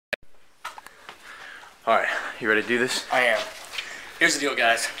Alright, you ready to do this? I am. Here's the deal,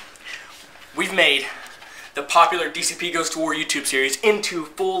 guys. We've made the popular DCP Goes To War YouTube series into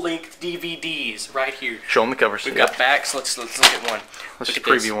full-length DVDs right here. Show them the covers. We've got backs. Let's look at one. Let's just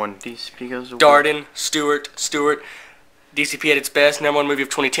preview one. DCP Goes To War. Darden, Stewart. DCP at its best. #1 movie of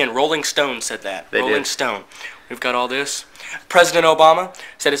 2010. Rolling Stone said that. Rolling Stone. We've got all this. President Obama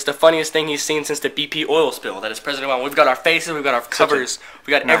said it's the funniest thing he's seen since the BP oil spill. That is President Obama. We've got our faces. We've got our covers.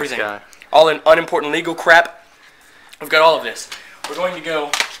 We've got everything. Guy. All in unimportant legal crap. We've got all of this. We're going to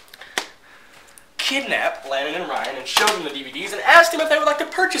go kidnap Landon and Ryan and show them the DVDs and ask them if they would like to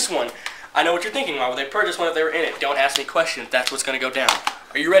purchase one. I know what you're thinking. Why would they purchase one if they were in it? Don't ask me questions. That's what's going to go down.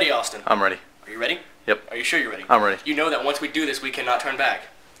 Are you ready, Austin? I'm ready. Are you ready? Yep. Are you sure you're ready? I'm ready. You know that once we do this, we cannot turn back.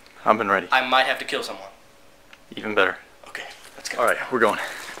 I've been ready. I might have to kill someone. Even better. Okay, let's go. Alright, we're going.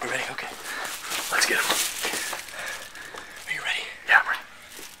 We're ready? Okay. Let's get him. Are you ready? Yeah, I'm ready.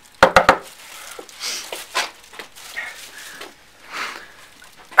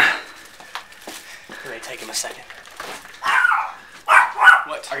 It may take him a second.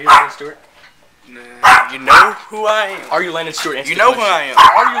 What? Are you Landon Stewart? You know who I am. Are you Landon Stewart? You know who I am.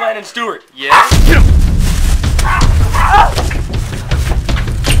 Are you Landon Stewart? Yeah. Get him!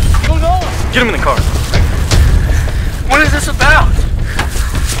 What's going on? Get him in the car. What is this about?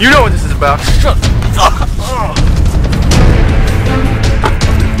 You know what this is about. Shut up.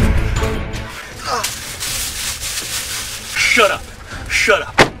 Shut up. Shut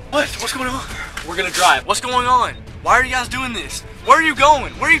up. What's going on? We're gonna drive. What's going on? Why are you guys doing this? Where are you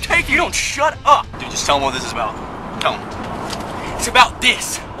going? Where are you taking? You don't shut up. Dude, just tell them what this is about. Tell them. It's about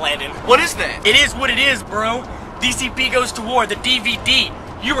this, Landon. What is that? It is what it is, bro. DCP Goes To War, the DVD.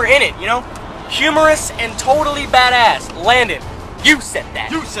 You were in it, you know? Humorous and totally badass. Landon, you said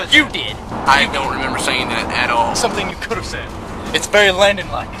that. You said that. You did. I don't remember saying that at all. Something you could have said. It's very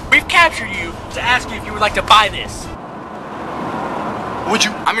Landon-like. We've captured you to ask you if you would like to buy this. Would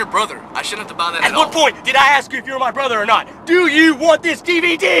you? I'm your brother. I shouldn't have to buy that At what point did I ask you if you were my brother or not? Do you want this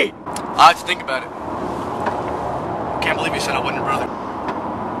DVD? I have to think about it. Can't believe you said I wasn't your brother.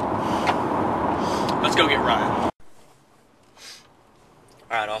 Let's go get Ryan.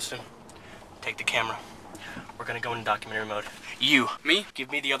 Alright, Austin. Take the camera. We're gonna go into documentary mode. You. Me? Give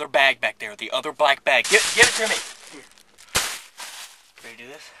me the other bag back there. The other black bag. Give it to me. Here. Ready to do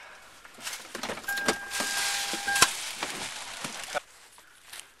this?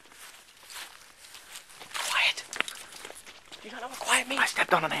 Quiet. Do you not know what quiet means? I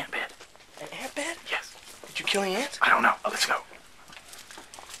stepped on an ant bed. An ant bed? Yes. Did you kill any ants? I don't know. Let's go.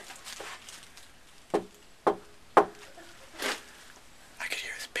 I could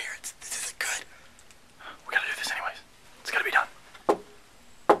hear his parents. This isn't good. We gotta do this anyways. It's gotta be done.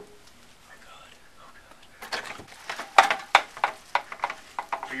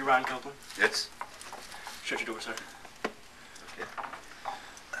 Are you Ryan Copeland? Yes. Shut your door, sir.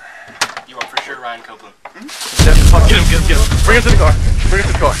 You are for sure Ryan Copeland. Get him. Bring him to the car. Bring him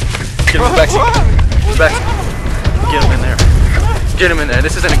to the car. Get him in the back seat. Back. Get him in there. Get him in there.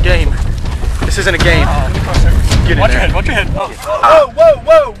 This isn't a game. This isn't a game. Get in Watch there. your head. Oh.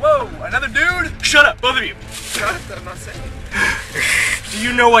 Whoa. Another dude? Shut up, both of you. I'm not saying. Do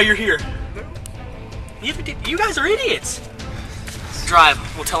you know why you're here? You guys are idiots. Drive.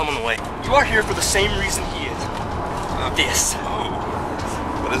 We'll tell him on the way. You are here for the same reason he is. This.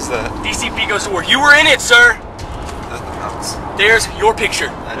 What is that? DCP Goes To War. You were in it, sir. There's your picture.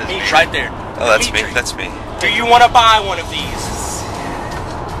 That is me. Right there. Oh, that's me. Dimitri. That's me. Do you want to buy one of these?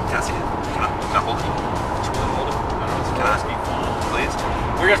 Can I see it? Can I hold it? Can I? Please?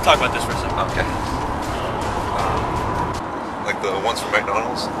 We're going to talk about this for a second. Okay. Like the ones from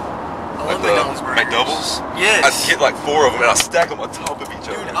McDonald's? I Like love the McDonald's burgers. McDoubles? Yes. I'd get like 4 of them and I'd stack them on top of each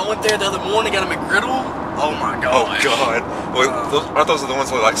other. Dude, I went there the other morning, got a McGriddle. Oh my Oh gosh. god. Wait, aren't those the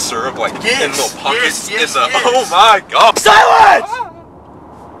ones with like syrup like Yes, in little pockets yes, in the yes. Oh my god. Silence!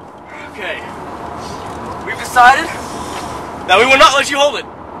 Okay. We've decided that we will not let you hold it.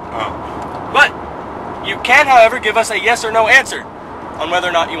 Oh. But you can, however, give us a yes or no answer on whether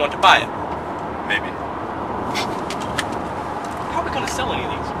or not you want to buy it. Maybe. How are we going to sell any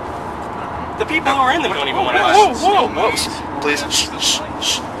of these? The people who are in them don't even want to buy them. Whoa. Please.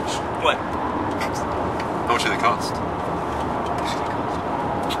 What? How much do they cost? $20.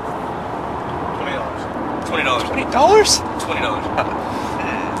 $20? $20.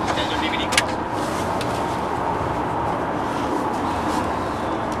 And their DVD cost.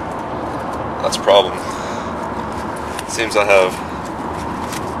 That's a problem. Seems I have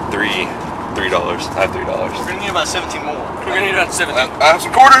 $3. I have $3. We're going to need about 17 more. We're going to need about 17. I have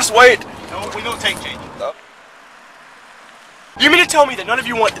some quarters. Wait. No, we don't take change. No. You mean to tell me that none of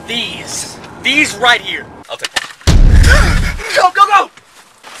you want these? These right here. I'll take one. Go, go, go!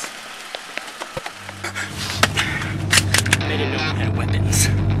 They didn't know we had weapons.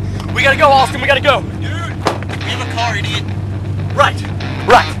 We gotta go, Austin, we gotta go. Dude, we have a car, idiot. Right,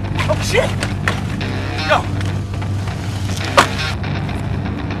 right. Oh, shit. Go.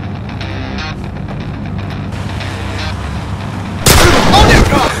 Oh, dear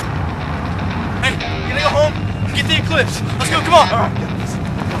God. Hey, you gotta go home. Get the Eclipse. Let's go, come on.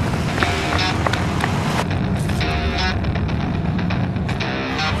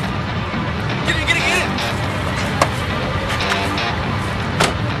 Get in, get in, get in.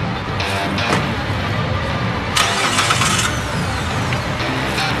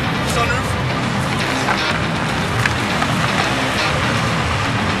 Sunroof.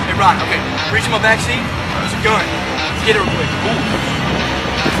 Hey, Ron, okay. Reach in my back seat. There's a gun. Let's get it real quick. Ooh.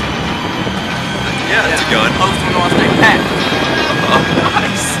 Yeah, it's a gun. Post on the thing. Pat.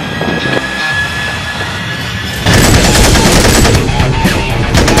 Nice.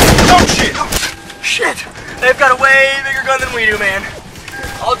 Oh, shit. Shit. They've got a way bigger gun than we do, man.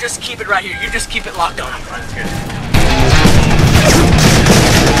 I'll just keep it right here. You just keep it locked on. That's good.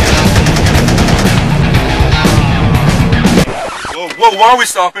 Whoa, whoa, why are we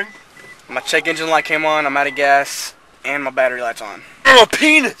stopping? My check engine light came on, I'm out of gas, and my battery light's on. Oh, a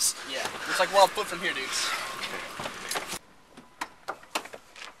penis! Yeah, looks like wild foot from here, dudes.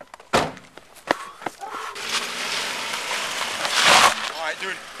 Alright,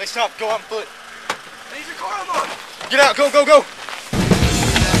 dude, they stop, go on foot. Leave your car on. Get out, go, go, go!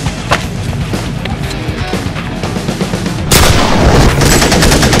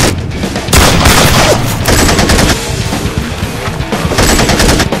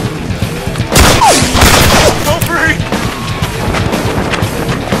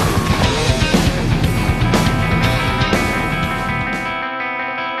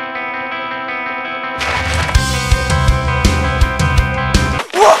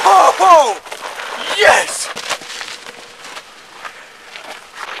 Whoa! Yes!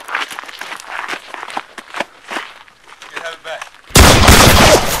 You have it back.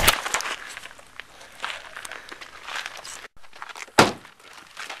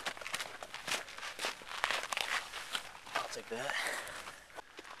 I'll take that.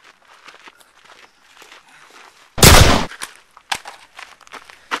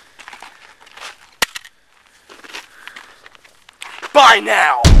 Buy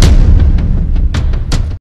now!